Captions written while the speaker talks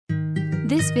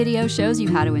This video shows you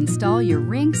how to install your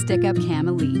Ring Stick-Up Cam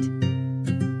Elite.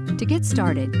 To get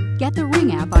started, get the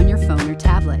Ring app on your phone or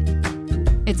tablet.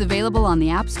 It's available on the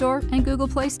App Store and Google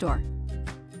Play Store.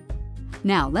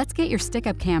 Now let's get your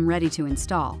Stick-Up Cam ready to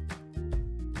install.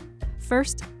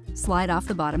 First, slide off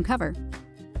the bottom cover.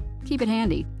 Keep it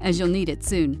handy, as you'll need it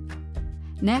soon.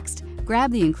 Next,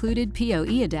 grab the included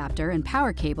PoE adapter and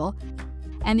power cable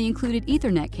and the included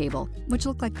Ethernet cable, which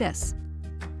look like this.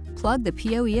 Plug the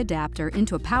PoE adapter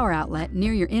into a power outlet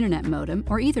near your internet modem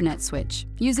or Ethernet switch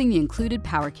using the included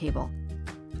power cable.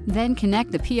 Then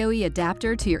connect the PoE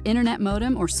adapter to your internet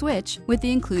modem or switch with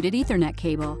the included Ethernet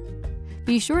cable.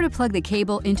 Be sure to plug the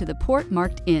cable into the port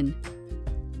marked in.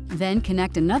 Then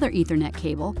connect another Ethernet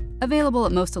cable, available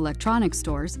at most electronics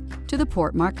stores, to the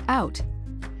port marked out.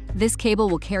 This cable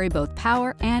will carry both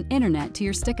power and internet to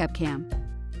your Stick-Up Cam.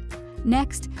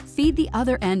 Next, feed the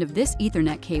other end of this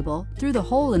Ethernet cable through the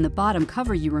hole in the bottom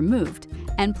cover you removed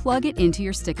and plug it into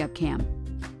your Stick-Up Cam.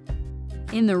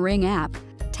 In the Ring app,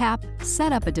 tap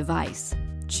Set up a device,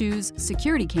 choose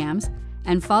Security Cams,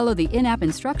 and follow the in-app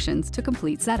instructions to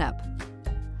complete setup.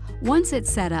 Once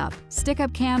it's set up,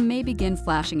 Stick-Up Cam may begin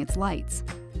flashing its lights.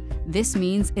 This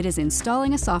means it is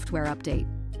installing a software update.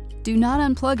 Do not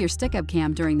unplug your Stick-Up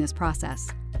Cam during this process.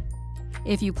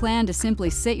 If you plan to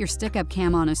simply sit your Stick-Up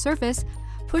Cam on a surface,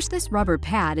 push this rubber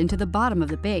pad into the bottom of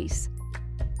the base.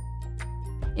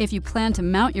 If you plan to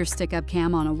mount your Stick-Up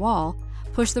Cam on a wall,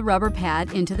 push the rubber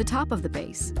pad into the top of the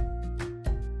base.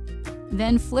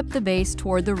 Then flip the base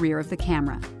toward the rear of the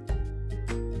camera.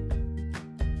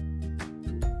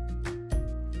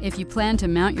 If you plan to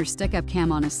mount your Stick-Up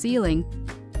Cam on a ceiling,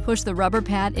 push the rubber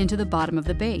pad into the bottom of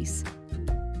the base.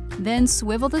 Then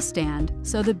swivel the stand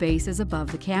so the base is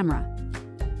above the camera.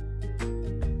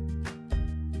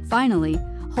 Finally,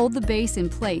 hold the base in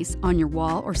place on your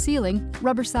wall or ceiling,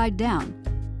 rubber side down.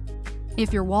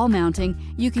 If you're wall mounting,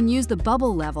 you can use the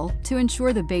bubble level to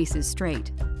ensure the base is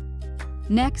straight.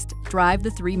 Next, drive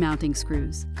the 3 mounting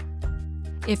screws.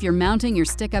 If you're mounting your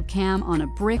Stick-Up Cam on a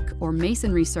brick or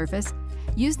masonry surface,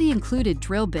 use the included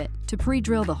drill bit to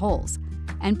pre-drill the holes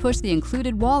and push the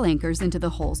included wall anchors into the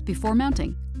holes before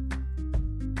mounting.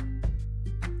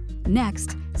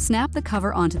 Next, snap the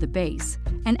cover onto the base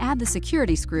and add the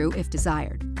security screw if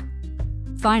desired.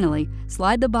 Finally,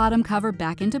 slide the bottom cover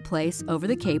back into place over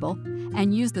the cable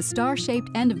and use the star-shaped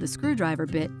end of the screwdriver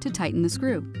bit to tighten the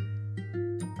screw.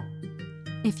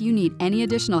 If you need any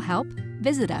additional help,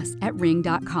 visit us at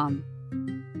ring.com.